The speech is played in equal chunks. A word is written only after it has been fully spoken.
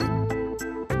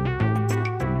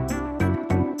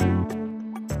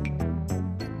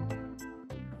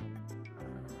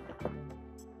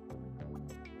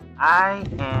I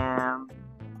am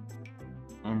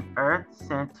an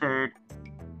earth-centered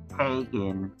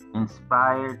pagan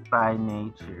inspired by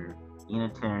nature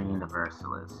Unitarian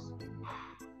Universalist.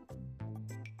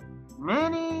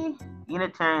 Many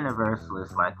Unitarian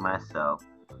Universalists like myself,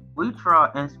 we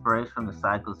draw inspiration from the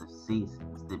cycles of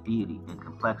seasons, the beauty and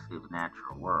complexity of the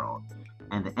natural world,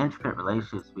 and the intricate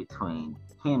relationships between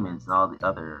humans and all the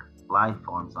other life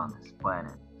forms on this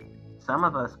planet. Some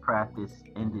of us practice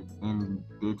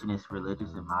indigenous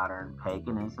religions and modern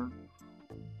paganism.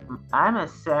 I'm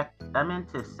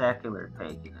into secular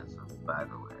paganism, by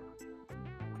the way.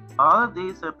 All of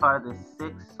these are part of the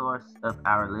sixth source of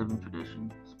our living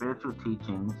tradition, spiritual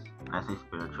teachings. When I say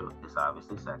spiritual, it's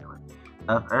obviously secular,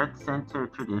 of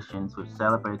earth-centered traditions which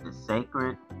celebrate the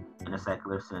sacred, in a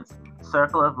secular sense,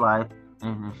 circle of life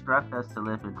and instruct us to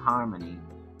live in harmony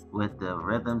with the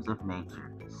rhythms of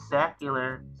nature.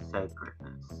 Secular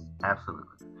sacredness,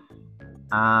 absolutely.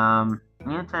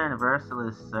 Unitarian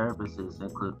Universalist services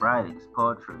include writings,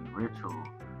 poetry, ritual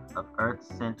of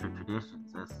earth-centered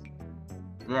traditions.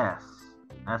 Yes,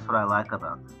 that's what I like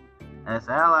about them. As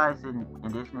allies in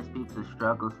indigenous peoples'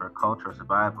 struggles for cultural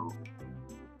survival,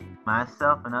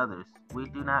 myself and others, we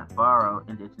do not borrow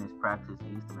indigenous practices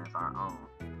and use them as our own.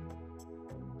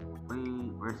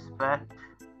 We respect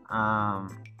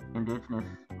indigenous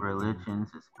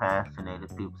religions as past to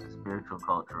native peoples' spiritual,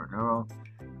 cultural, renewal,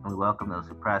 and we welcome those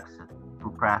who practice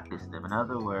them. In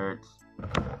other words,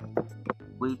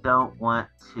 we don't want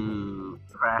to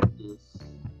practice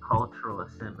cultural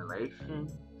assimilation,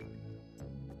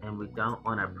 and we don't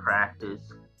want to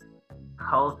practice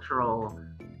cultural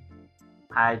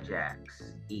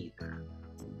hijacks either.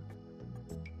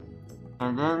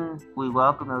 And then we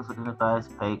welcome those who identify as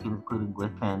pagans, including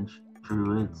Wiccans,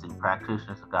 Druids, and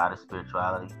practitioners of goddess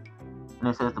spirituality. And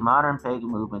it says the modern pagan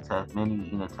movements have many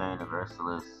Unitarian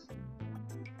Universalists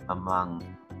among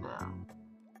them.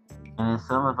 And in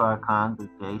some of our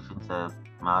congregations have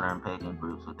modern pagan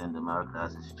groups within them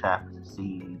organized as chapters of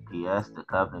CUPS, the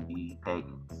Covenant Beauty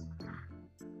Pagans.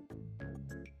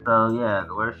 So yeah,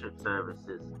 the worship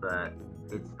services, but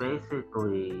it's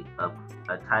basically a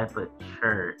type of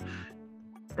church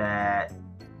that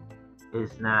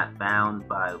is not bound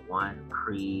by one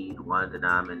creed, one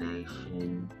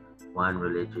denomination, one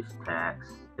religious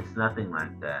text. It's nothing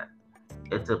like that.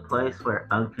 It's a place where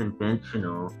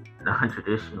unconventional,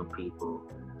 non-traditional people,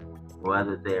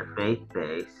 whether they're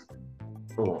faith-based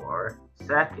or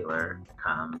secular,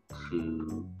 come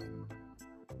to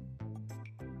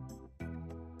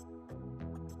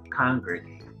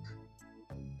congregate.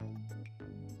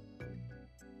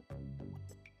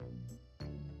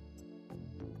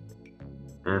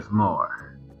 There's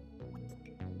more.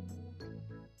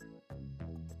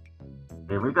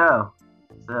 Here we go.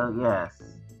 So yes,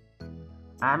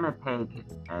 I'm a pagan,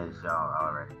 as y'all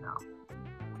already know.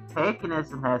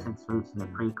 Paganism has its roots in the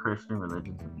pre-Christian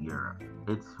religions of Europe.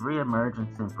 Its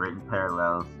reemergence in Britain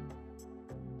parallels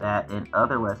that in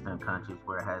other Western countries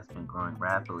where it has been growing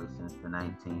rapidly since the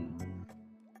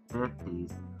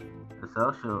 1950s. The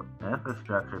social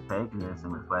infrastructure of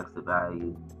paganism reflects the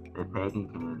value the pagan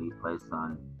community placed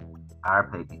on my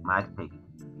pagan community,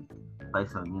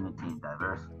 placed on unity and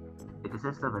diversity. It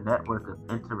consists of a network of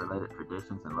interrelated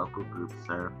traditions and local groups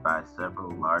served by several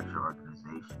larger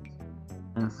organizations.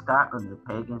 In Scotland, the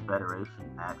Pagan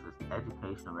Federation acts as the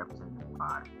educational representative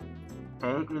body.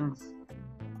 Pagans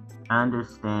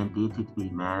understand deity to be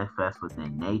manifest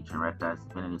within nature and recognize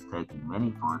divinities taking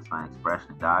many forms by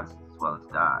expression of gods as well as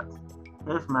gods.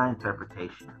 Here's my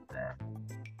interpretation of that.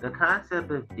 The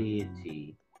concept of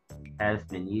deity has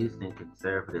been used in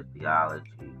conservative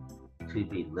theology to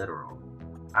be literal.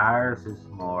 Ours is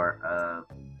more of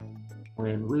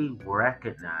when we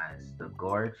recognize the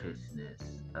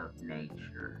gorgeousness of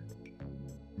nature,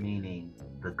 meaning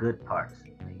the good parts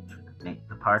of nature,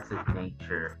 the parts of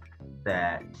nature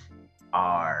that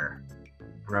are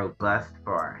robust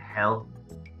for our health,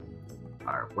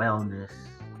 our wellness,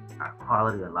 our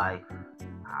quality of life,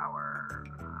 our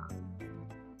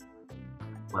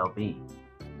well-being.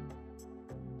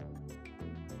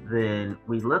 Then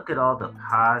we look at all the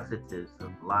positives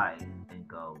of life and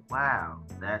go, wow,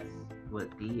 that's what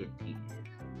deity is.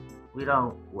 We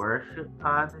don't worship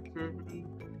positivity.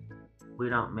 We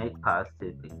don't make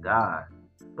positivity God.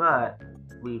 But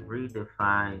we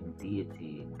redefine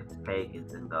deity as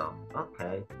pagans and go,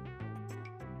 okay,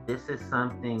 this is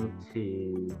something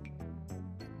to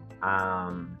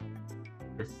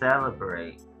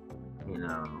celebrate,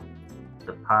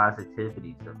 the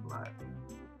positivities of life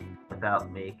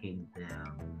without making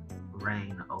them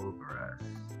reign over us.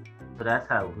 So that's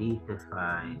how we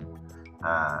define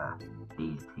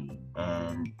deity.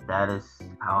 And that is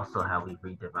also how we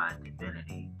redefine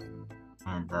divinity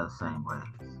in those same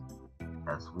ways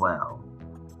as well.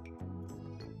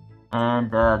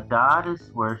 And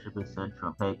goddess worship is central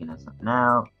in paganism.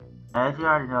 Now, as you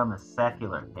already know, I'm a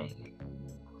secular pagan,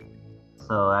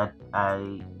 so I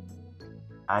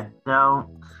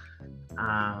don't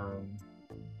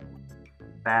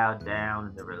bow down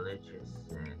in the religious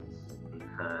sense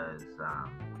because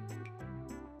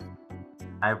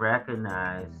I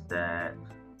recognize that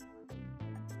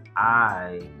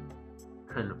I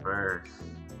converse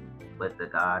with the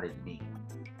God in me.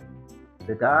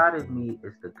 The God in me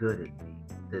is the good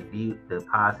in me, the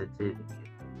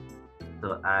positivity.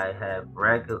 So I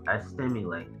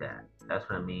stimulate that. That's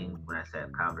what I mean when I say I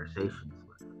have conversations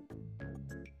with it.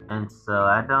 And so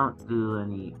I don't do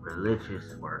any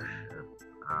religious worship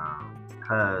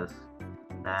because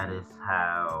that is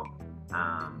how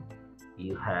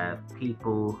you have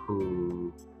people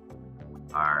who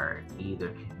are either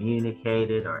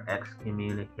communicated or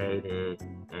excommunicated,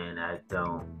 and I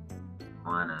don't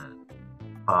want to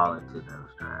fall into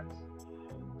those traps.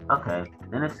 Okay,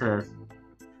 then it says,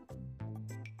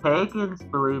 pagans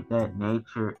believe that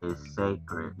nature is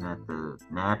sacred and that the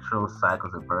natural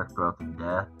cycles of birth, growth, and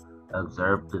death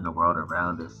observed in the world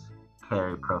around us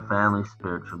carry profoundly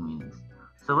spiritual meanings.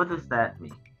 So what does that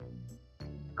mean?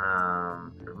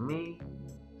 For me,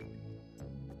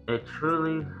 it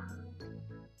truly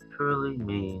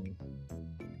means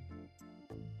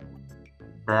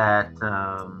that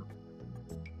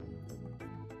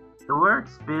the word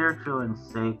spiritual and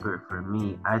sacred, for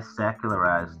me, I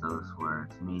secularize those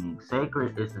words, meaning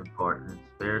sacred is important,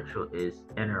 spiritual is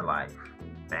inner life.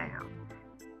 Bam.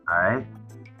 Alright?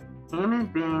 Human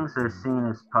beings are seen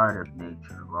as part of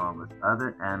nature, along with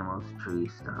other animals,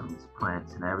 trees, stones,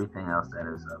 plants, and everything else that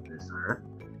is of this earth.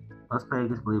 Most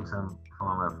pagans believe some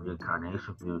form of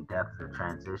reincarnation, viewing death as a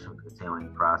transition,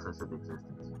 continuing process of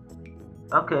existence.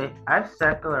 Okay, I've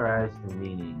secularized the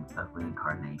meaning of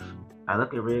reincarnation. I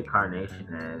look at reincarnation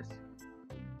as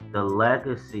the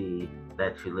legacy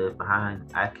that you live behind.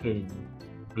 I can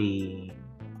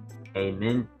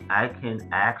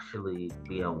actually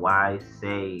be a wise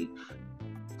sage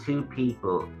to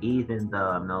people even though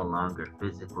I'm no longer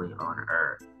physically on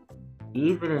earth.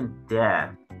 Even in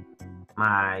death,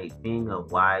 my being a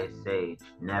wise sage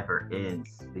never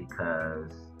ends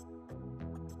because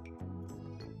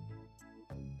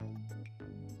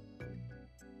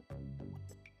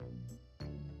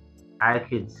I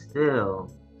can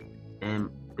still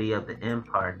be of the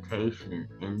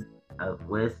impartation of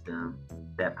wisdom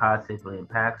that positively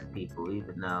impacts people,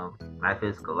 even though my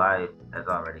physical life has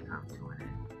already come to an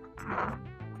end.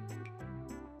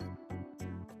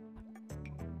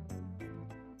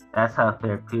 That's how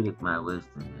therapeutic my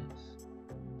wisdom is.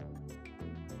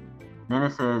 Then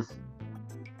it says,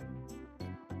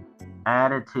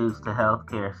 attitudes to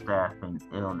healthcare staff and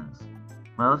illness.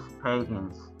 Most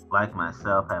pagans, like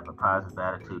myself, have a positive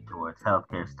attitude towards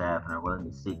healthcare staff and are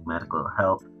willing to seek medical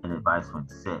help and advice when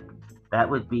sick. That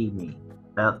would be me.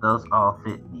 Those all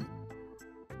fit me.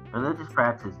 Religious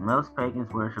practice. Most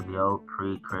pagans worship the old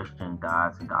pre-Christian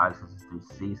gods and goddesses through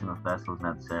seasonal festivals and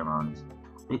other ceremonies.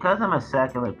 Because I'm a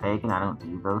secular pagan, I don't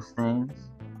do those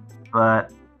things,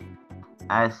 but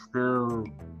I still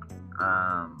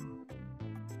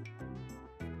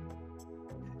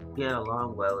get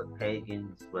along well with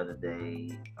pagans, whether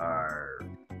they are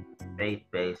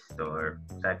faith-based or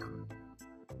secular.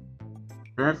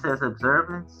 Then it says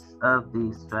observance of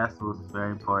these festivals is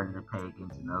very important to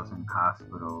pagans, and those in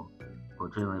hospital will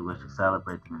generally wish to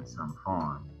celebrate them in some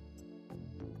form.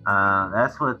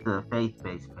 That's what the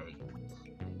faith-based pagans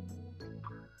do.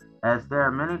 As there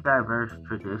are many diverse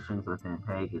traditions within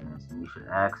paganism, you should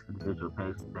ask individual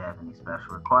pagans if they have any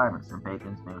special requirements. Some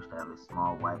pagans may wish to have a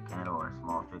small white candle or a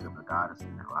small figure of a goddess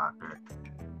in their locker.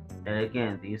 And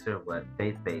again, these are what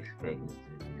faith-based pagans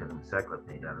do, because I'm a secular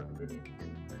pagan, I don't do any of these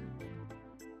things.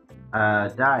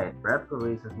 Diet. Reputable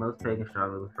reasons, most pagans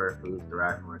strongly prefer foods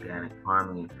derived from organic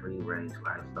farming and free-range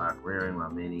livestock rearing,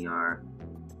 while many are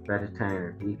vegetarian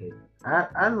or vegan.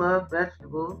 I love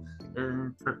vegetables,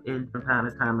 and from time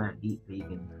to time I eat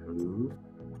vegan food,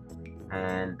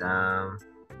 and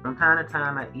from time to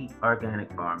time I eat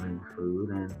organic farming food,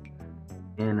 and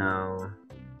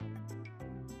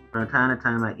from time to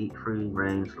time I eat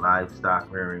free-range livestock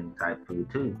rearing type food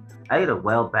too. I eat a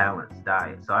well-balanced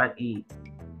diet, so I eat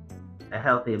a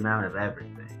healthy amount of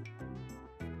everything.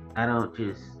 I don't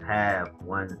just have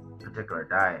one particular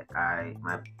diet.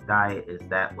 My diet is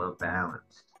that well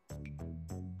balanced.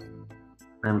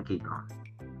 Let me keep going.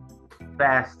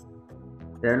 Fasting.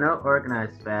 There are no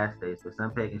organized fast days, but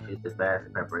some pagans choose to fast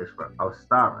in preparation for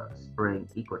Ostara, spring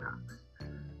equinox.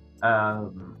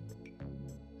 Um,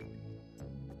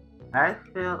 I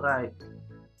feel like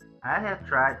I have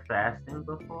tried fasting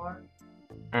before,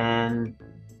 and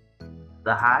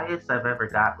the highest I've ever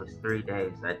got was 3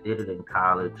 days. I did it in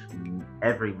college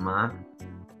every month,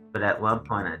 but at one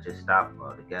point I just stopped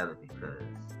altogether because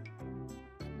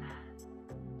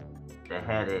the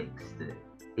headaches,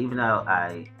 even though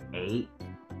I ate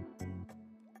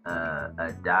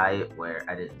a diet where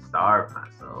I didn't starve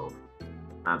myself,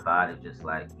 my body just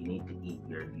like, you need to eat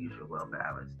your usual well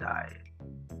balanced diet.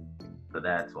 So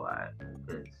that's why.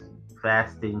 It's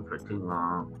fasting for too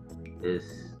long is,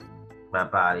 my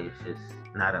body is just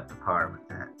not up to par with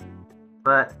that.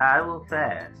 But I will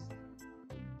fast.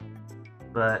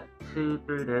 But 2,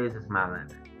 3 days is my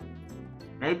limit.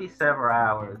 Maybe several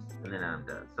hours and then I'm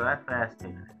done. So I fast 2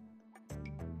 minutes.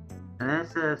 And then it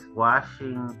says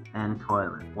washing and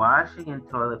toilet. Washing and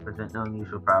toilet present no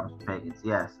unusual problems for pagans.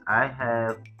 Yes, I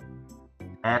have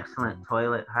excellent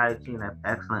toilet hygiene, I have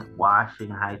excellent washing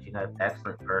hygiene, I have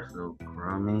excellent personal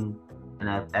grooming, and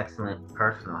I have excellent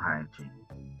personal hygiene.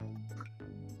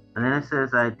 And then it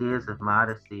says ideas of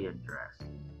modesty and dress.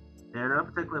 There are no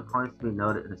particular points to be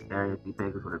noted in this area. Few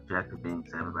pagans would object to being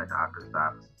examined by doctors of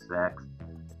opposite sex,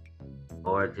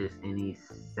 or just any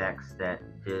sex that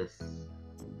just,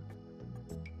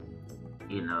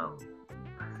 you know,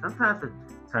 sometimes the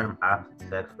term opposite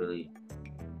sex really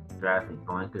drives me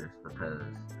bonkers because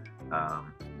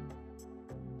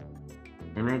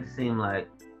it makes it seem like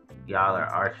y'all are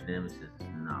arch nemesis.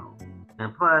 No.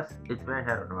 And plus, it's very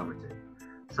heteronormative.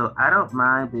 So I don't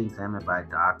mind being examined by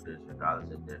doctors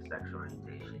regardless of their sexual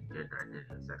orientation, gender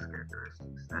identity, and sex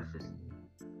characteristics. That's just me.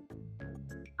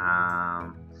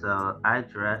 So I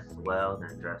dress well and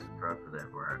I dress appropriately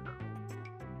everywhere I go.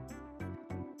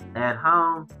 At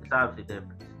home, it's obviously a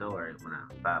different story when I'm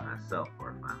by myself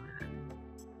for 5 minutes.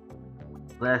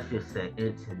 Let's just say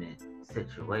intimate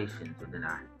situations within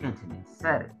our intimate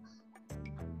settings.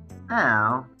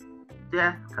 Now,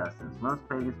 death customs. Most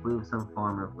pagans believe in some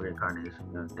form of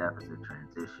reincarnation, knowing death is a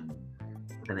transition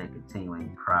within a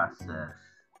continuing process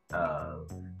of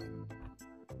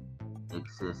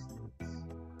existence.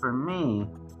 For me,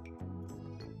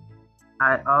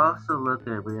 I also look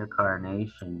at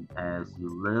reincarnation as you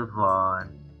live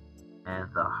on in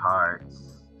the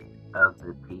hearts of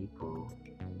the people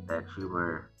that you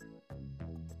were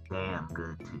damn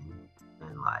good to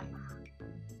in life.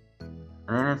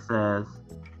 And then it says,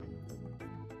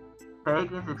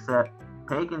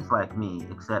 pagans like me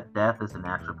accept death as a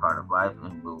natural part of life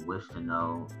and will wish to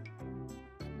know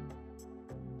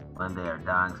when they are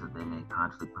dying so they may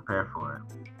consciously prepare for it.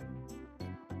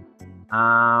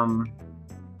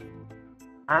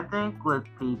 I think with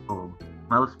people,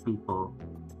 most people,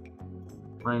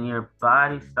 when your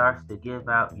body starts to give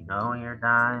out, you know when you're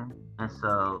dying. And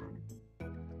so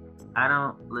I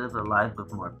don't live a life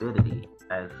of morbidity,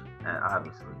 as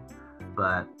obviously,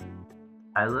 but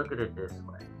I look at it this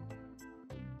way.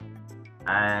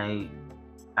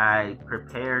 I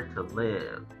prepare to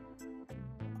live.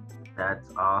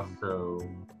 That's also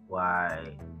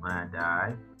why when I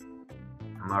die,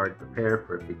 I'm already prepared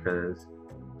for it because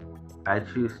I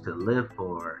choose to live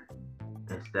for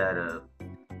instead of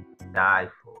die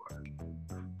for.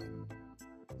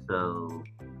 So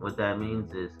what that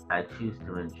means is I choose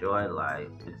to enjoy life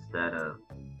instead of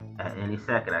at any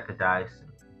second I could die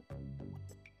soon.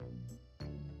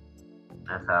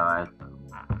 That's how I feel.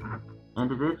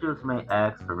 Individuals may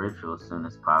ask for rituals as soon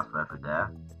as possible after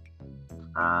death.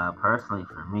 Personally,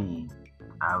 for me,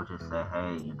 I would just say,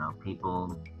 hey,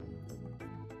 people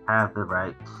have the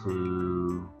right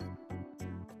to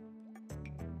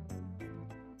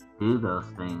do those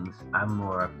things. I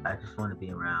just want to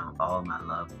be around all my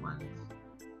loved ones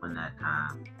when that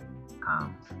time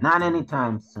comes. Not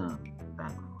anytime soon,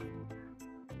 thankfully.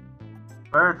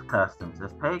 Birth customs.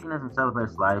 As paganism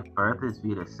celebrates life, birth is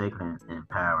viewed as sacred and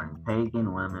empowering.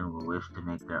 Pagan women will wish to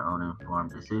make their own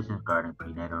informed decisions regarding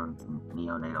prenatal and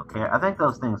neonatal care. I think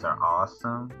those things are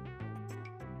awesome.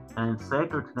 And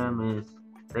sacred to them is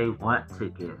they want to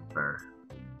give birth.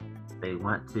 They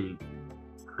want to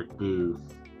produce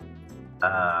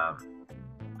a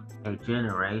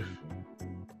generation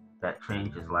that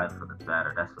changes life for the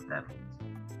better. That's what that means.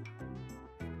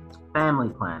 Family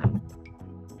planning.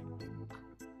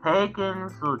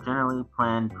 Pagans will generally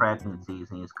plan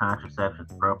pregnancies and use contraception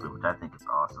appropriate, which I think is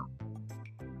awesome.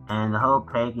 And the whole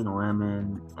pagan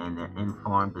women and their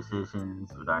informed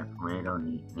decisions regarding prenatal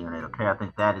and neonatal care, I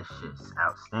think that is just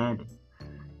outstanding.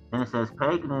 Then it says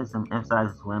paganism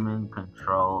emphasizes women's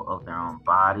control of their own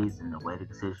bodies, and the way the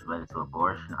decisions related to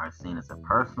abortion are seen as a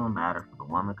personal matter for the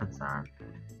woman concerned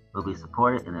will be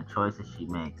supported in the choices she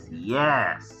makes.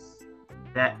 Yes,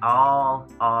 that all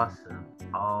awesome,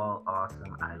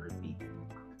 I repeat.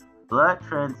 Blood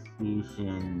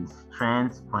transfusions,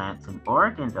 transplants, and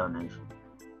organ donation.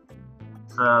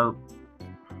 So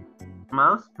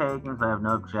most pagans have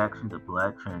no objection to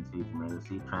blood transfusion. May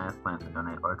receive transplants and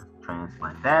donate organs for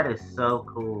transplant. That is so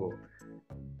cool.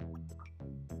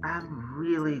 I'm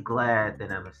really glad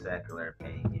that I'm a secular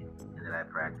pagan and that I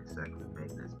practice secular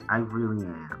paganism. I really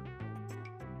am.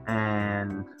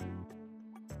 And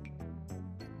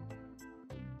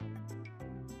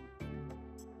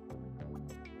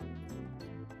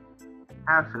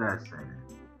how should I say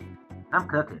it? I'm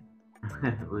cooking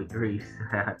with grease.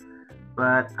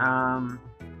 But I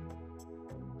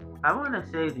want to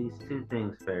say these two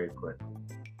things very quickly.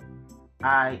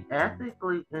 I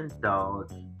ethically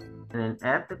indulge in an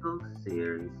ethical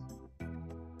series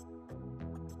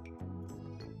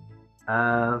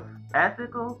of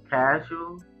ethical,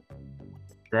 casual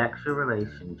sexual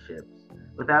relationships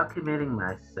without committing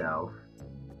myself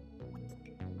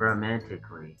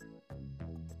romantically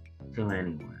to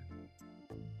anyone.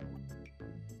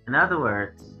 In other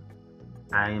words,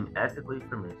 I am ethically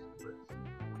promiscuous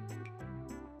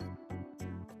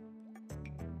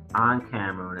on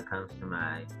camera when it comes to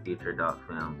my future adult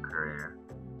film career,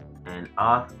 and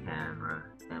off camera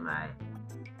in my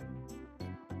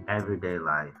everyday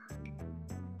life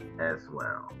as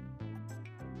well.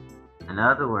 In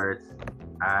other words,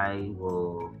 I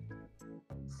will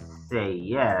say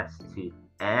yes to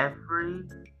every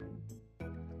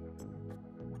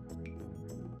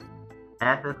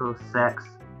ethical sex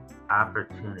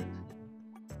opportunity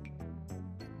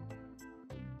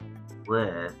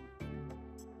with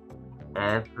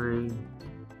every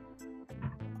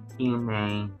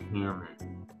humane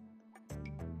human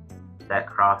that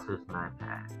crosses my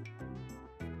path.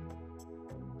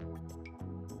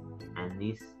 And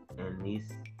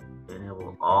it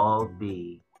will all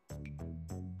be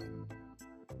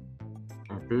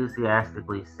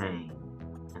enthusiastically sane,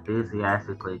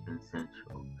 enthusiastically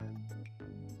consensual,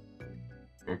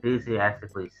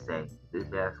 enthusiastically safe,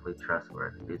 enthusiastically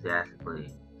trustworthy,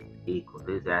 enthusiastically equal,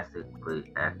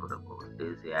 enthusiastically equitable,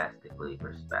 enthusiastically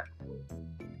respectful.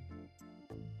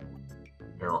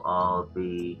 It'll all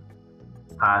be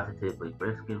positively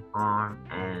risk informed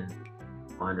and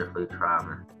wonderfully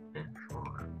trauma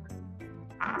informed.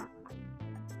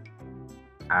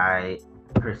 I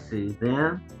pursue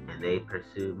them and they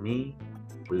pursue me.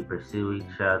 We pursue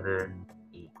each other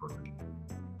equally.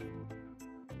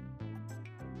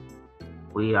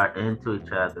 We are into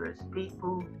each other as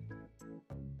people,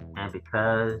 and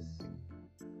because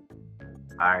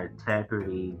our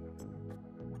integrity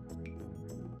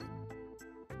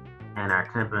and our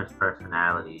temperance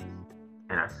personalities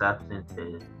and our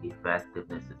substantive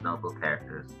effectiveness as noble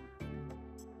characters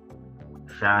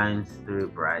shines through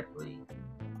brightly.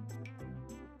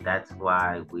 That's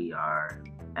why we are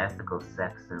ethical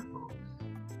sex symbols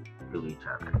to each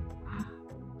other.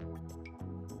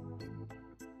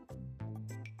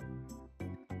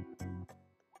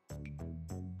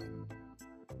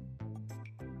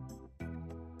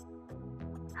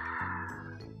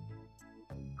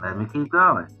 Let me keep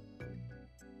going.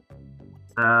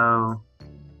 So,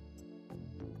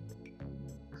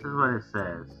 this is what it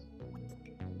says.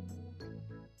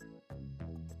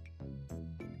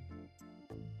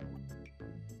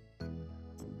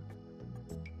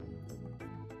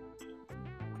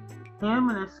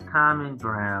 Humanist common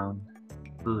ground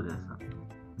Buddhism.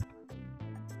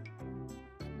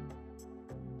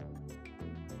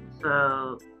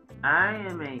 So,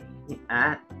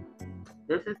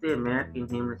 this is the American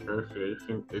Human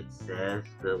Association. It says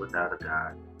good without a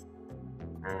God.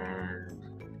 And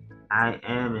I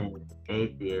am an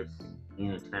atheist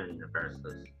Unitarian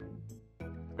Universalist.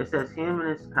 It says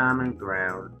Humanist Common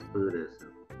Ground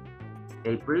Buddhism.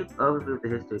 A brief overview of the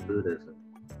history of Buddhism.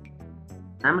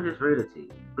 I'm going to just read it to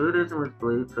you. Buddhism was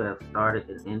believed to have started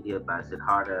in India by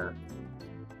Siddhartha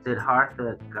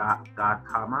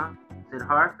Gautama.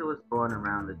 Siddhartha was born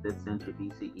around the 5th century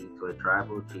BCE to a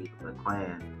tribal chief of a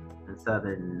clan in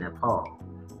southern Nepal.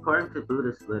 According to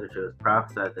Buddhist literature, it was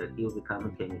prophesied that he would become a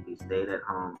king if he stayed at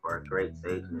home, or a great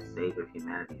sage and a savior of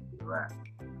humanity if he left.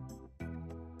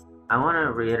 I want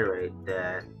to reiterate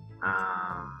that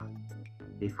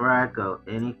before I go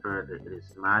any further, it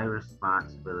is my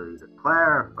responsibility to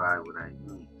clarify what I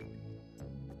mean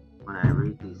when I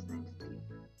read these things to you.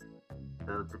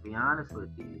 So, to be honest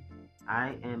with you,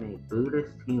 I am a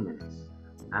Buddhist humanist.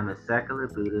 I'm a secular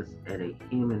Buddhist and a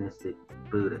humanistic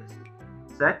Buddhist.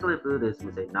 Secular Buddhism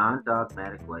is a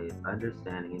non-dogmatic way of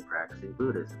understanding and practicing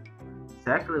Buddhism.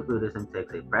 Secular Buddhism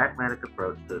takes a pragmatic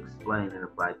approach to explain and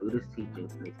apply Buddhist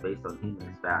teachings and is based on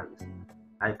humanist values.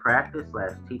 I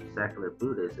practice/teach secular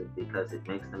Buddhism because it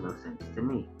makes the most sense to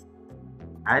me.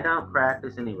 I don't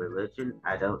practice any religion.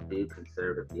 I don't do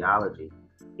conservative theology.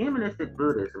 Humanistic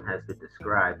Buddhism has been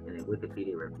described in a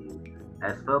Wikipedia review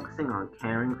as focusing on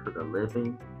caring for the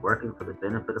living, working for the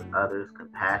benefit of others,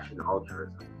 compassion,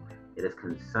 altruism. It is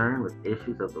concerned with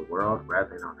issues of the world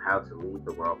rather than on how to leave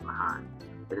the world behind.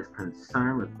 It is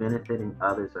concerned with benefiting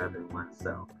others rather than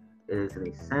oneself. It is an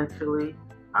essentially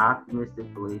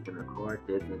optimistic belief in the core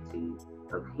dignity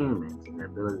of humans and their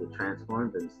ability to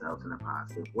transform themselves in a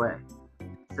positive way.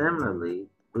 Similarly,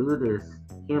 Buddhist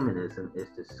humanism is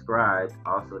described,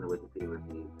 also in the Wikipedia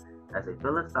review, as a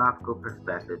philosophical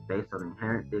perspective based on the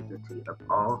inherent dignity of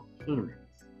all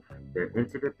humans, their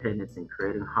interdependence in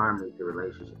creating harmony through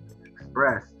relationships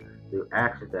expressed through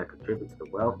actions that contribute to the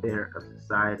welfare of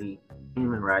society,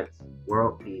 human rights,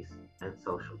 world peace, and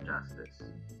social justice.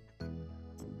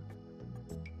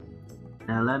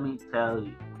 Now let me tell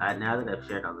you, now that I've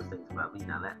shared all those things about me,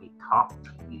 now let me talk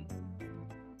to you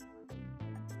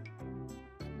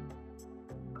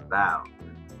about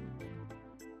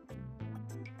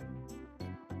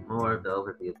more of the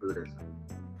overview of Buddhism.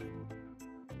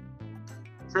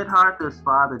 Siddhartha's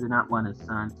father did not want his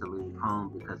son to leave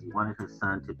home because he wanted his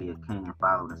son to be a king and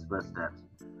follow in his footsteps.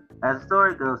 As the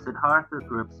story goes, Siddhartha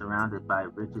grew up surrounded by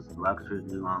riches and luxury and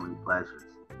knew only pleasures.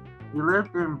 He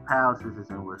lived in palaces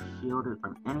and was shielded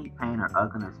from any pain or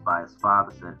ugliness by his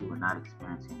father so that he would not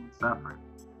experience human suffering.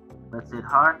 But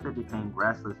Siddhartha became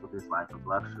restless with his life of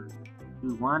luxury.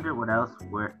 He wondered what else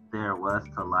there was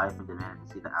to life and demanded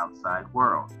to see the outside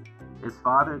world. His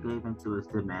father gave in to his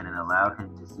demand and allowed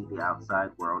him to see the outside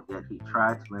world, yet he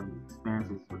tried to limit his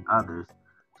experiences with others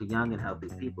to young and healthy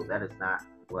people. That is not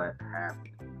what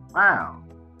happened. Wow.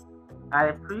 I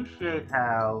appreciate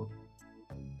how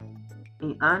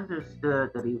he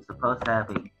understood that he was supposed to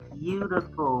have a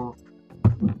beautiful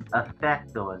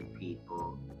effect on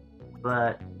people,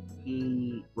 but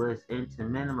he was into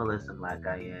minimalism like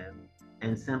I am,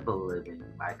 and simple living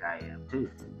like I am too.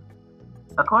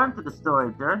 According to the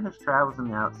story, during his travels in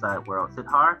the outside world,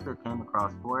 Siddhartha came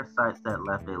across 4 sights that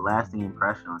left a lasting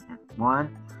impression on him.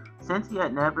 1. Since he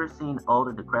had never seen old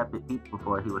or decrepit people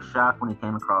before, he was shocked when he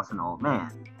came across an old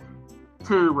man.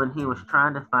 2. When he was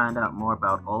trying to find out more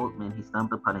about old men, he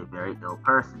stumbled upon a very ill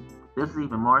person. This was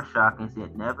even more shocking as he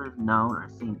had never known or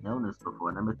seen illness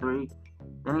before. 3.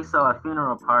 Then he saw a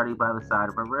funeral party by the side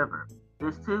of a river.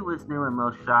 This too was new and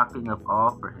most shocking of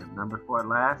all for him. 4.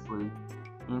 Lastly,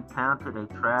 he encountered a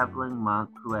traveling monk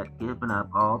who had given up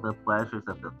all the pleasures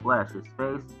of the flesh. His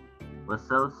face was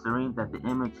so serene that the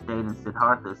image stayed in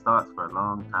Siddhartha's thoughts for a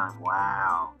long time.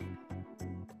 Wow.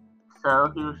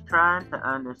 So he was trying to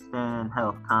understand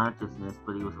health consciousness,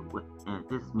 but he was, and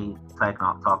this is me talking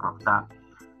off the top,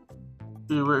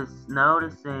 he was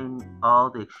noticing all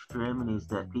the extremities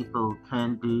that people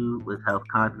can do with health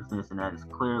consciousness, and that is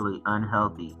clearly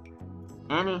unhealthy.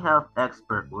 Any health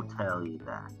expert will tell you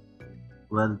that,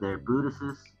 whether they're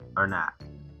Buddhists or not.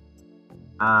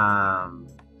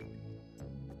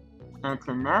 And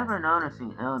to never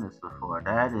noticing illness before,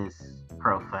 that is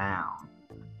profound.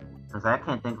 Because I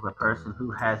can't think of a person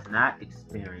who has not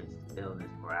experienced illness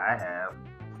where I have.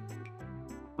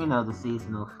 You know, the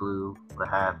seasonal flu, what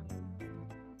have you.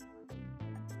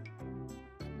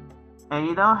 And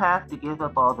you don't have to give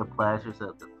up all the pleasures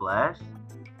of the flesh.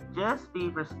 Just be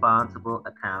responsible,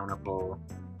 accountable,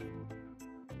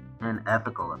 and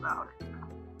ethical about it.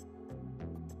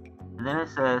 And then it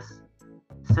says,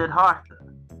 Siddhartha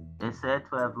is said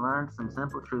to have learned some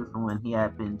simple truths from when he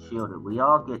had been shielded. We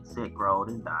all get sick, grow old,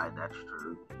 and die. That's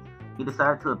true. He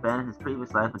decided to abandon his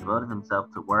previous life and devoted himself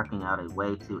to working out a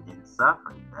way to end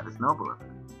suffering. That is noble of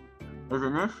him. His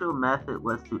initial method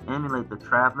was to emulate the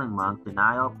traveling monk,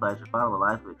 deny all pleasure, follow a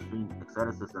life of extreme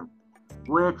asceticism,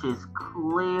 which is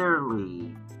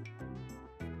clearly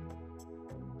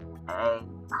a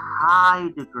high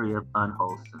degree of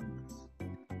unwholesomeness.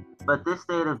 But this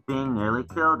state of being nearly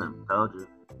killed him, told you.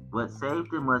 What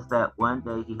saved him was that one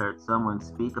day he heard someone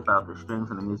speak about the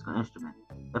strings on a musical instrument.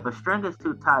 If a string is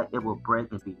too tight, it will break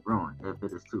and be ruined. If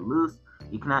it is too loose,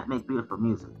 you cannot make beautiful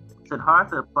music.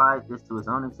 Siddhartha applied this to his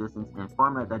own existence and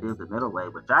formulated the idea of the middle way,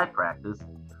 which I practice.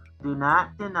 Do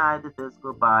not deny the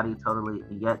physical body totally,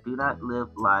 and yet do not live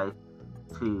life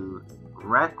to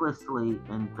recklessly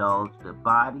indulge the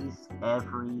body's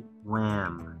every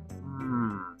whim.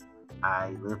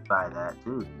 I live by that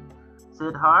too.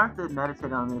 Siddhartha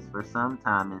meditated on this for some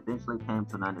time and eventually came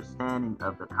to an understanding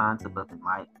of the concept of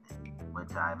enlightenment,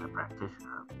 which I am a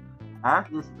practitioner of.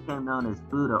 After this became known as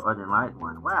Buddha or the Enlightened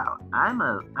One. Wow, I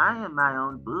am my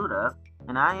own Buddha,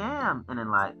 and I am an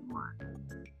enlightened one.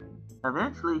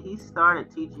 Eventually, he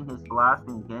started teaching his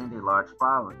philosophy and gained a large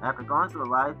following. After going through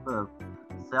a life of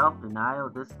self-denial,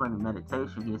 discipline, and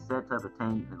meditation, he is said to have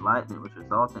attained enlightenment, which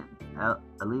resulted in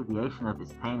alleviation of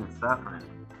his pain and suffering.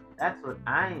 That's what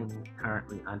I am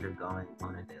currently undergoing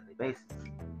on a daily basis.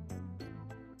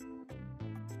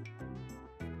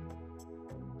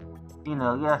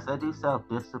 Yes, I do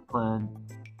self-discipline,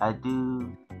 I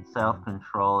do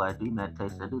self-control, I do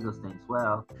meditation, I do those things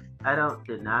well. I don't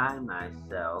deny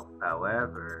myself,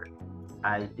 however,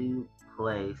 I do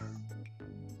place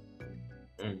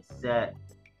and set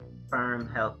firm,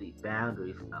 healthy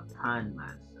boundaries upon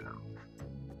myself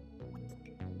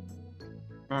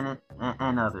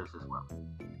and others as well.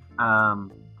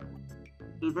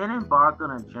 He then embarked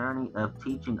on a journey of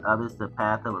teaching others the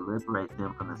path that would liberate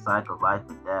them from the cycle of life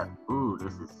and death. Ooh,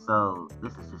 this is just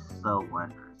so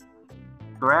wondrous.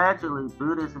 Gradually,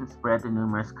 Buddhism spread to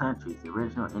numerous countries. The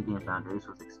original Indian foundation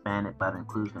was expanded by the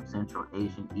inclusion of Central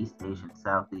Asian, East Asian,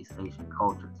 Southeast Asian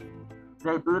cultures.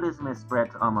 Today, Buddhism has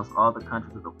spread to almost all the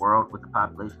countries of the world, with the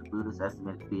population of Buddhists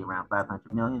estimated to be around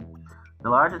 500 million. The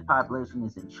largest population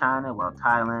is in China, while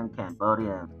Thailand,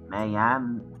 Cambodia, and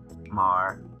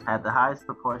Myanmar have the highest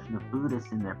proportion of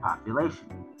Buddhists in their population.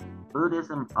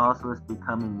 Buddhism also is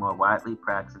becoming more widely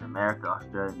practiced in America,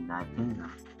 Australia, and the United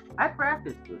Kingdom. I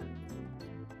practice Buddhism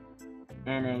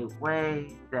in a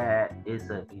way that is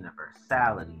of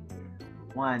universality,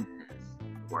 oneness,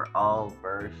 where all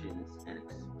versions and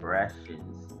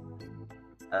expressions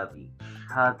of each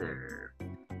other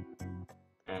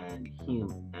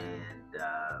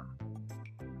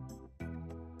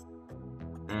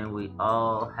and we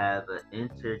all have an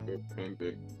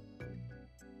interdependent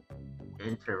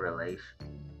interrelation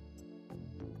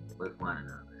with one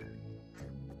another.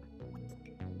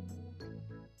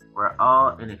 We're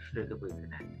all inextricably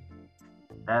connected.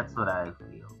 That's what I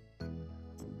feel.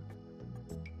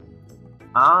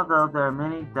 Although there are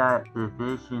many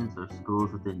divisions or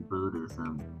schools within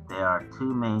Buddhism, there are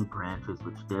two main branches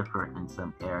which differ in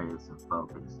some areas of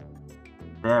focus.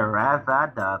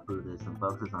 Theravada Buddhism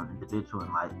focuses on individual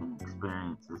enlightenment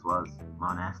experience as well as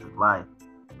monastic life.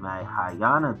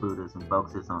 Mahayana Buddhism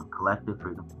focuses on collective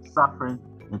freedom from suffering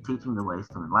and teaching the ways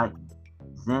to enlightenment.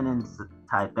 Zen and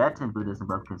Tibetan Buddhism,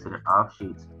 both considered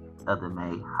offshoots of the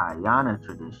Mahayana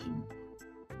tradition,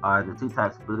 are the two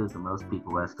types of Buddhism most people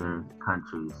in Western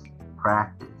countries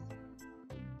practice.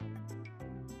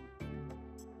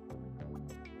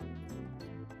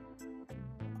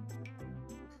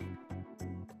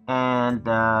 And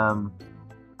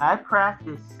I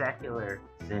practice secular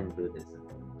Zen Buddhism.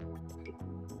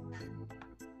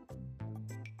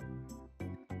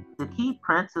 The key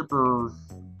principles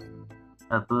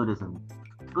of Buddhism.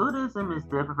 Buddhism is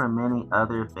different from many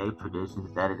other faith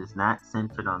traditions that it is not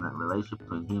centered on the relationship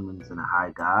between humans and a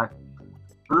high God.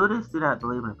 Buddhists do not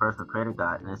believe in a personal creator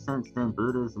God. In a sense, then,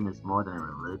 Buddhism is more than a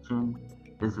religion.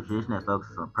 It is a tradition that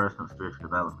focuses on personal spiritual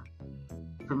development.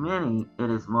 To many, it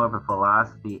is more of a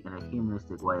philosophy and a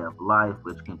humanistic way of life,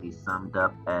 which can be summed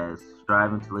up as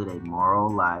striving to lead a moral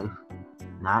life,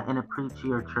 not in a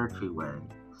preachy or churchy way.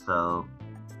 So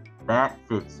that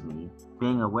fits me.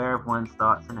 Being aware of one's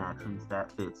thoughts and actions,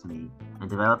 that fits me. And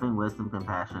developing wisdom,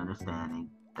 compassion, understanding,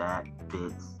 that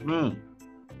fits me.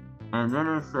 And then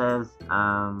it says,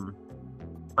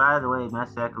 by the way, my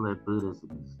secular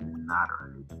Buddhism is not a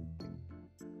religion.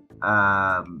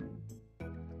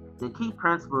 The key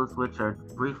principles which are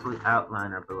briefly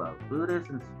outlined are below.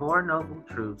 Buddhism's Four Noble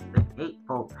Truths, the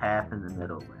Eightfold Path, and the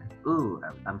Middle Way. Ooh,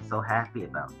 I'm so happy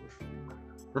about this.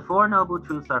 The Four Noble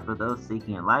Truths are for those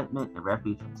seeking enlightenment and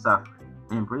refuge from suffering.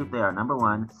 In brief, they are: number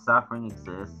one, suffering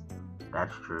exists.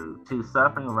 That's true. Two,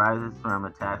 suffering arises from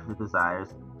attachment to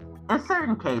desires. In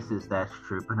certain cases, that's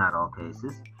true, but not all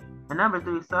cases. And number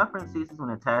three, suffering ceases when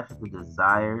attachment to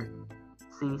desire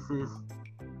ceases.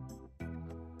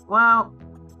 Well,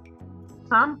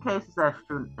 some cases that's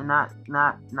true, and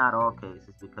not all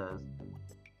cases, because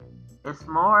it's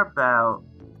more about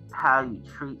how you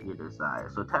treat your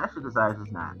desires. So attached to desires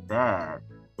is not bad.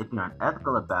 If you're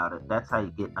unethical about it, that's how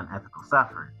you get unethical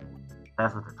suffering.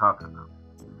 That's what they're talking about.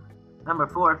 Number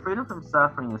four, freedom from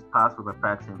suffering is possible by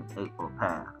practicing the Eightfold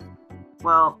Path.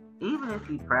 Well, even if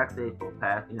you practice the Eightfold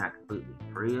Path, you're not completely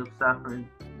free of suffering,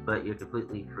 but you're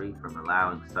completely free from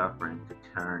allowing suffering to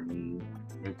turn you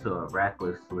into a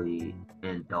recklessly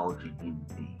indulgent human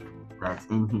being. That's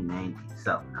inhumanity,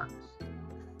 self-conscious.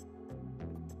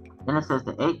 Then it says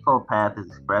the Eightfold Path is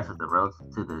expressed as the road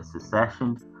to the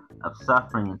cessation of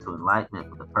suffering into enlightenment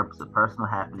for the purpose of personal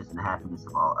happiness and the happiness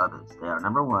of all others. They are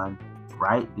number one,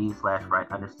 right view slash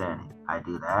right understanding. I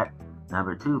do that.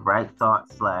 Number two, right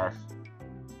thought slash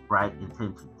right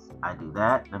intentions. I do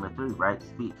that. Number three, right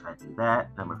speech. I do that.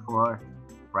 Number four,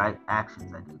 right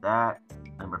actions. I do that.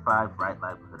 Number five, right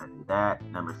livelihood. I do that.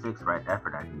 Number six, right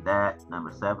effort. I do that.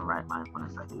 Number seven, right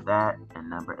mindfulness. I do that. And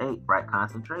number eight, right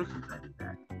concentrations. I do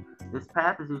that. This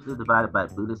path is usually divided by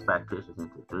Buddhist practitioners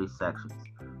into three sections.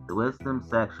 The wisdom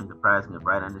section comprising of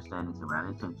right understandings and right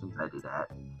intentions. I do that.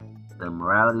 The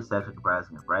morality section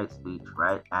comprising of right speech,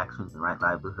 right actions, and right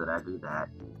livelihood. I do that.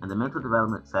 And the mental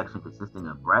development section consisting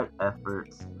of right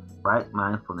efforts, right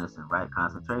mindfulness, and right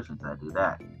concentrations. I do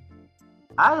that.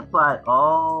 I apply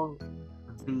all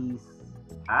these.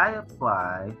 I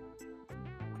apply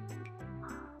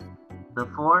the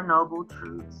Four Noble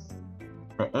Truths,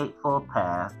 the Eightfold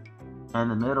Path, and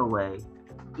the Middle Way,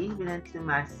 even into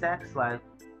my sex life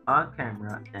on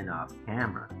camera and off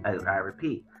camera. I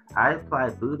repeat, I apply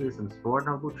Buddhism's Four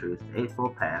Noble Truths, the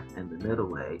Eightfold Path, and the Middle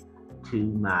Way to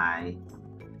my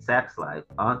sex life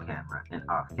on camera and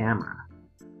off camera.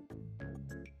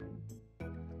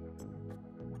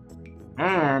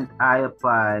 And I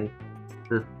apply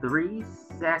the three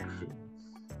sections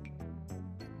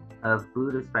of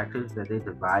Buddhist practitioners that they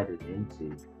divided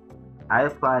into. I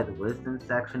apply the wisdom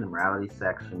section, the morality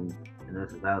section, and the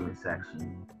development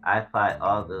section. I apply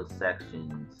all those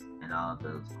sections and all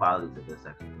those qualities of those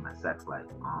sections to my sex life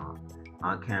on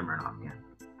camera and off camera.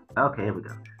 Okay, here we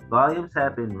go. Volumes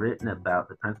have been written about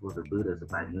the principles of Buddhism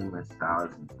by numerous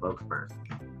scholars and spokespersons.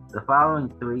 The following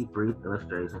three brief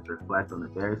illustrations reflect on the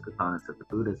various components of the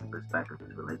Buddhism perspective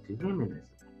which relate to humanism.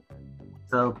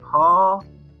 So Paul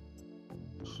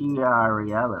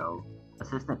Chiariello,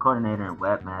 assistant coordinator and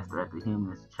webmaster at the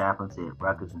Humanist Chaplaincy at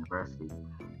Rutgers University,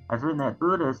 has written that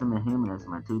Buddhism and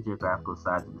humanism are two geographical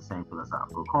sides of the same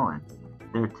philosophical coin.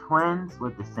 They're twins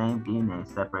with the same DNA,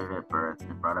 separated at birth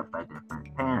and brought up by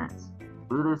different parents.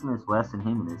 Buddhism is Western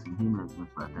humanism, humanism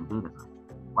is Western Buddhism.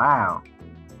 Wow.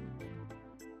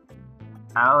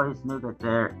 I always knew that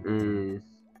there is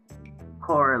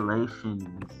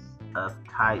correlations of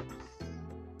types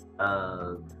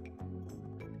of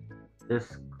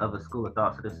this of a school of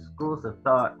thought. So there's schools of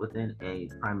thought within a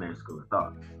primary school of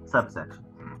thought subsection.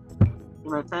 He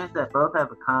maintains that both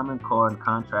have a common core in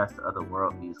contrast to other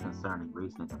worldviews concerning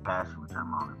reason and compassion, which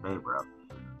I'm all in favor of.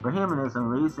 For humanism,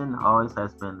 reason always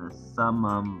has been the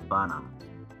summum bonum,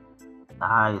 the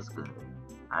highest good.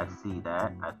 I see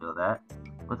that, I feel that.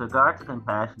 With regard to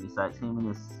compassion, he cites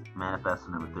Humanist Manifesto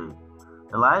number 3.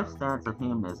 The life stance of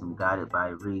humanism, guided by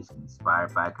reason,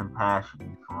 inspired by compassion,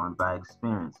 informed by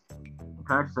experience,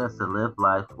 encourages us to live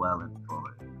life well and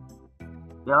fully.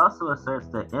 He also asserts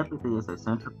that empathy is a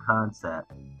central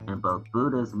concept in both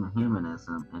Buddhism and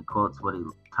humanism, and quotes what he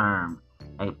termed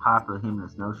a popular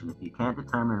humanist notion: if you can't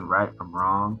determine right from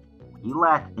wrong, you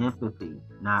lack empathy,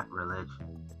 not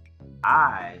religion.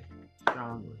 I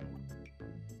strongly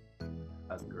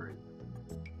agree.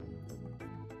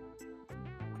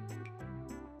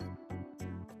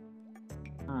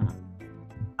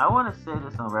 I want to say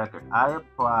this on record. I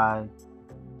apply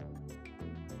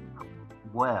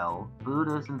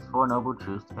Buddhism's Four Noble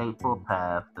Truths, the Eightfold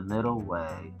Path, the Middle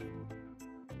Way,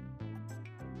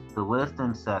 the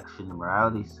Wisdom section, the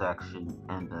Morality section,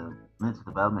 and the Mental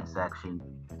Development section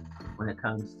when it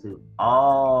comes to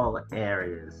all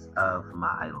areas of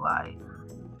my life.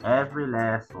 Every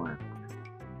last one.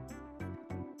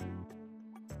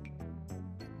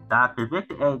 Dr.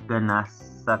 Victor A.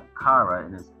 Gunasakara,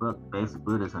 in his book Basic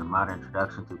Buddhism, A Modern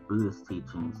Introduction to Buddhist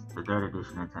Teachings, the third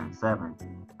edition, 1997,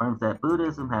 affirms that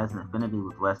Buddhism has an affinity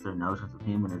with Western notions of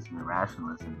humanism and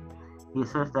rationalism. He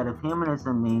asserts that if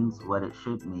humanism means what it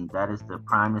should mean, that is the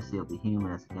primacy of the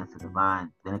humanist against the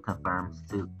divine, then it conforms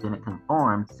to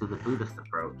the Buddhist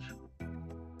approach.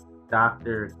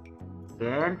 Dr.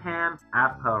 Ganham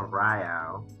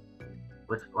Apparayao,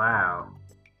 which, wow,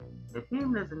 if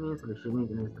humanism means what it should mean,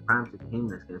 then it's the primacy of the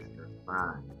humanist against the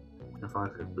divine,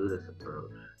 conforms to the Buddhist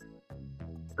approach.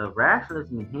 So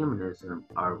rationalism and humanism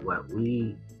are what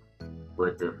we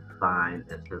would define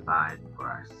as divine for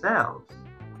ourselves.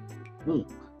 Neat.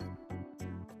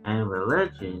 And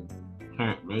religion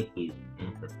can't make you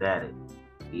empathetic.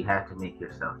 You have to make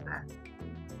yourself that.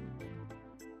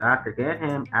 Dr.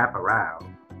 Ganham Apparayao,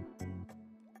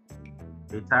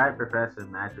 retired professor of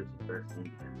Madras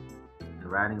University, in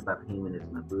writing about the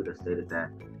humanism of Buddha, stated that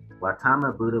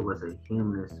Gautama Buddha was a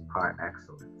humanist par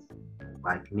excellence,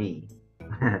 like me,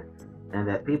 and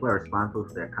that people are responsible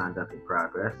for their conduct and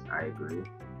progress. I agree.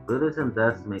 Buddhism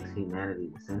thus makes humanity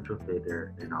the central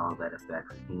figure in all that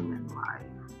affects human life.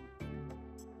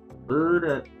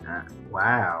 Buddha,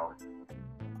 wow.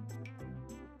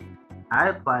 I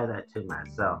apply that to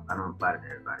myself. I don't apply it to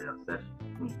everybody else. That's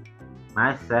just me.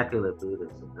 My secular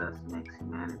Buddhism thus makes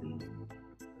humanity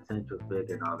the central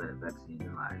figure in all that affects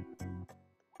human life.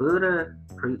 Buddha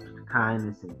preached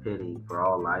kindness and pity for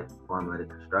all life and formulated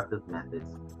constructive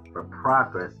methods for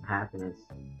progress and happiness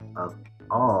of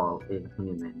all in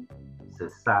human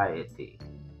society.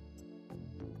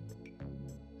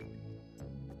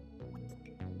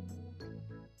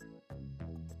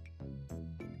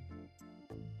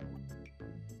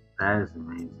 That is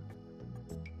amazing.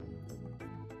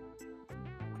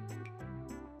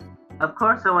 Of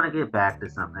course, I want to get back to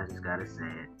something. I just gotta say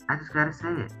it. I just gotta say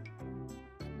it.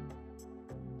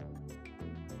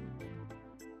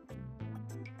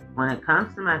 When it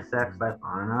comes to my sex life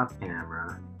on and off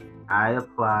camera, I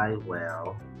apply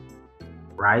well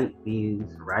right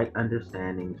views, right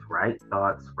understandings, right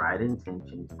thoughts, right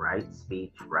intentions, right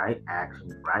speech, right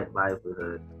actions, right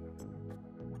livelihood,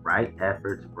 right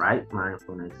efforts, right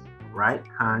mindfulness, right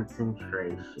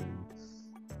concentrations.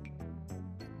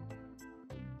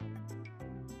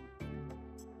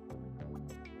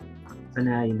 So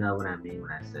now you know what I mean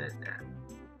when I said that.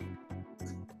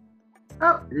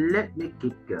 Oh, let me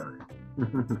keep going.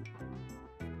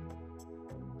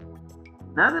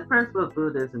 Another principle of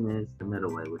Buddhism is the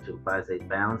middle way, which implies a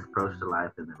balanced approach to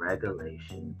life and the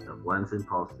regulation of one's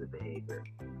impulsive behavior.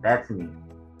 That's me.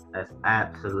 That's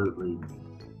absolutely me.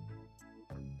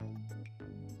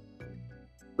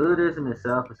 Buddhism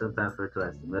itself is sometimes referred to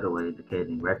as the middle way,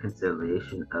 indicating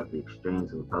reconciliation of the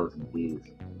extremes of opposing views.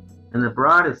 In the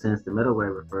broadest sense, the middle way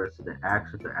refers to the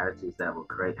actions or attitudes that will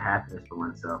create happiness for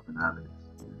oneself and others.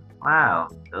 Wow,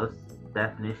 those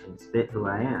definitions fit who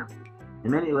I am.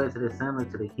 In many ways, it is similar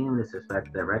to the humanist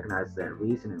perspective that recognizes that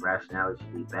reason and rationality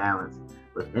should be balanced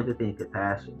with empathy and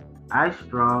compassion. I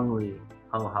strongly,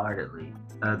 wholeheartedly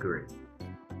agree.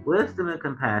 Wisdom and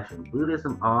compassion.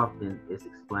 Buddhism often is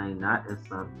explained not as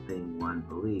something one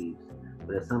believes,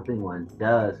 but as something one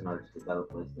does in order to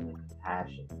develop wisdom and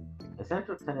compassion. A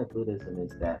central tenet of Buddhism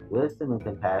is that wisdom and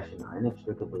compassion are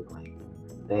inextricably linked.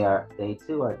 They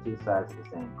too are two sides of the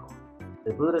same coin.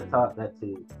 The Buddha taught that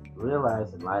to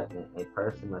realize enlightenment, a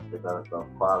person must develop both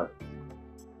qualities.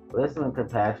 Wisdom and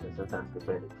compassion are sometimes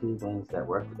compared to two wings that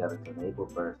work together to enable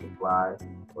birds to fly,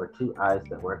 or two eyes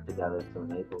that work together to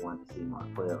enable one to see more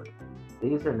clearly.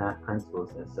 These are not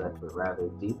principles as such, but rather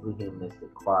deeply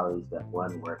humanistic qualities that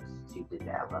one works to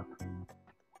develop.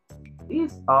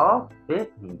 These all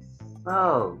fit me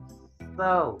so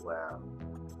well.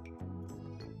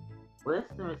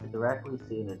 Wisdom is to directly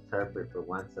see and interpret for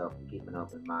oneself and keep an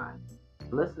open mind.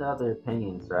 To listen to other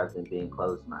opinions rather than being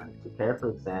closed minded. To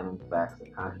carefully examine facts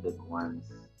that contradict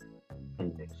one's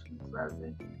convictions rather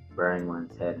than burying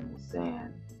one's head in the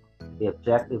sand. To be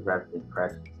objective rather than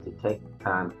prejudiced. To take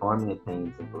time forming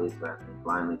opinions and beliefs rather than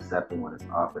blindly accepting what is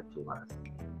offered to us.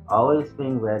 Always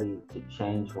being ready to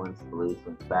change one's beliefs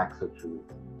when facts or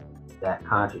truths that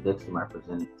contradicts them are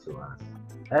presented to us.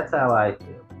 That's how I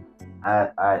feel.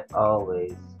 I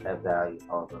always have valued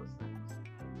all those things.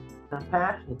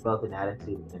 Compassion is both an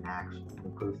attitude and an action. It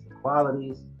includes the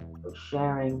qualities of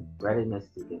sharing, readiness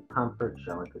to give comfort,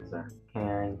 showing concern and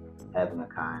caring, having a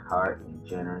kind heart, being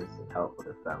generous and helpful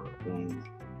to fellow beings,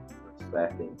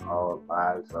 respecting all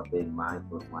lives while being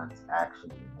mindful of one's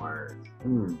actions and words.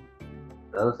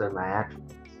 Those are my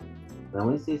attributes.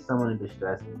 When we see someone in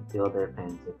distress and feel their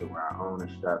pain as if it were our own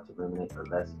and strive to eliminate or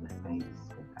lessen their pain,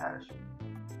 is compassion.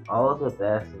 All of the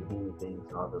best in human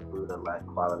beings, all the Buddha-like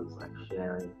qualities like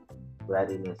sharing,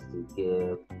 readiness to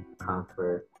give,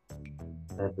 comfort,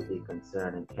 empathy,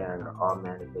 concern, and caring are all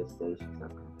manifestations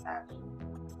of compassion.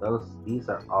 These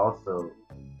are also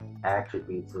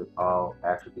attributes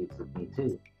of me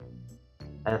too.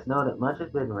 As noted, much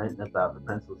has been written about the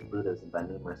principles of Buddhism by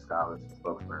numerous scholars and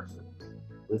spokespersons.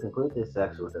 We conclude this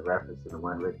section with a reference to the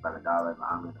one written by the Dalai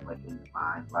Lama, Awakening the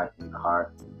Mind, Lightening the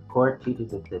Heart, Core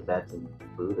Teachings of Tibetan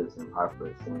Buddhism,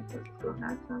 Hartford, St. Francisco,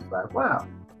 1995. Wow,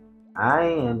 I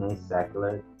am a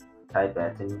secular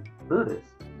Tibetan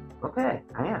Buddhist. Okay,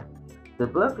 I am. The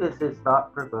book is his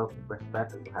thought-provoking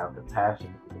perspective of how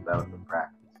compassion can be developed in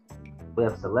practice. We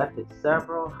have selected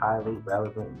several highly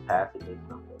relevant passages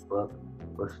from the book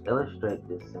which illustrate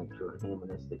this central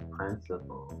humanistic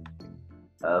principle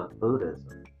of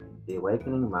Buddhism. The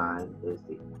awakening mind is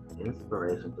the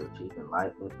inspiration to achieve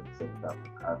enlightenment for the sake of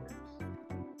helping others.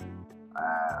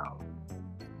 Wow.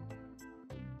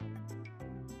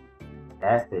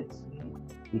 That fits me.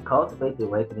 We cultivate the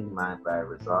awakening mind by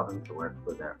resolving to work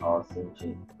for their all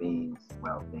sentient beings'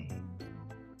 well-being.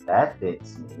 That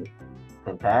fits me.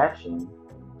 Compassion,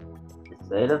 the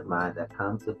state of mind that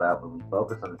comes about when we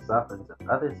focus on the sufferings of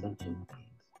other sentient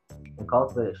beings and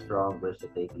cultivate a strong wish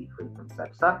that they be free from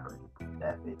such suffering.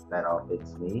 That all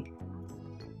fits me.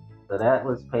 So that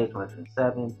was page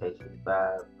 107, page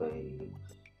 55, page.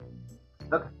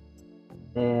 Okay.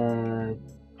 And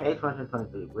page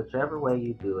 123. Whichever way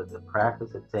you do it, the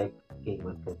practice of taking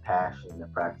with compassion, the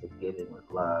practice of giving with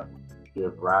love,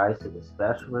 give rise to the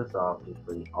special resolve to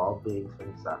free all beings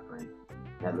from suffering,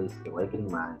 and that leads to the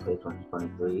awakening mind, page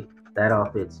 123. That all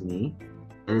fits me.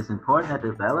 It is important that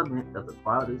development of the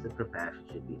qualities of compassion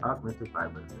should be augmented by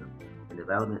wisdom, and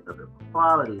development of the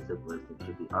qualities of wisdom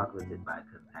should be augmented by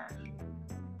compassion.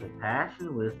 Compassion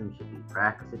and wisdom should be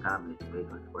practiced in combination,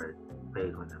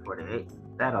 page 148.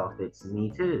 That all fits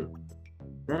me too.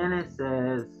 Then it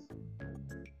says,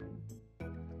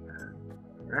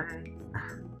 right?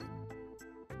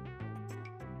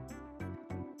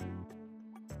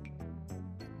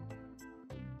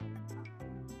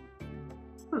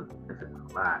 This is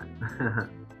a lot.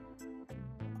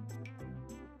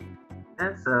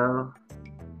 And so,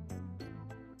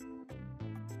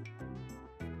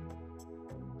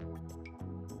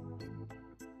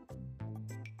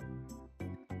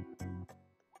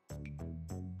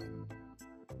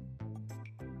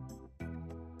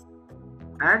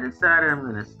 I decided I'm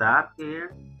going to stop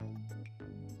here.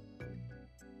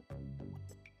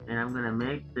 And I'm going to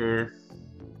make this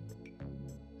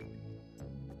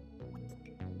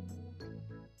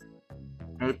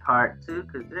a part 2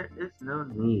 because there is no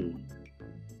need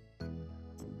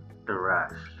to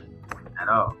rush at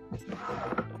all.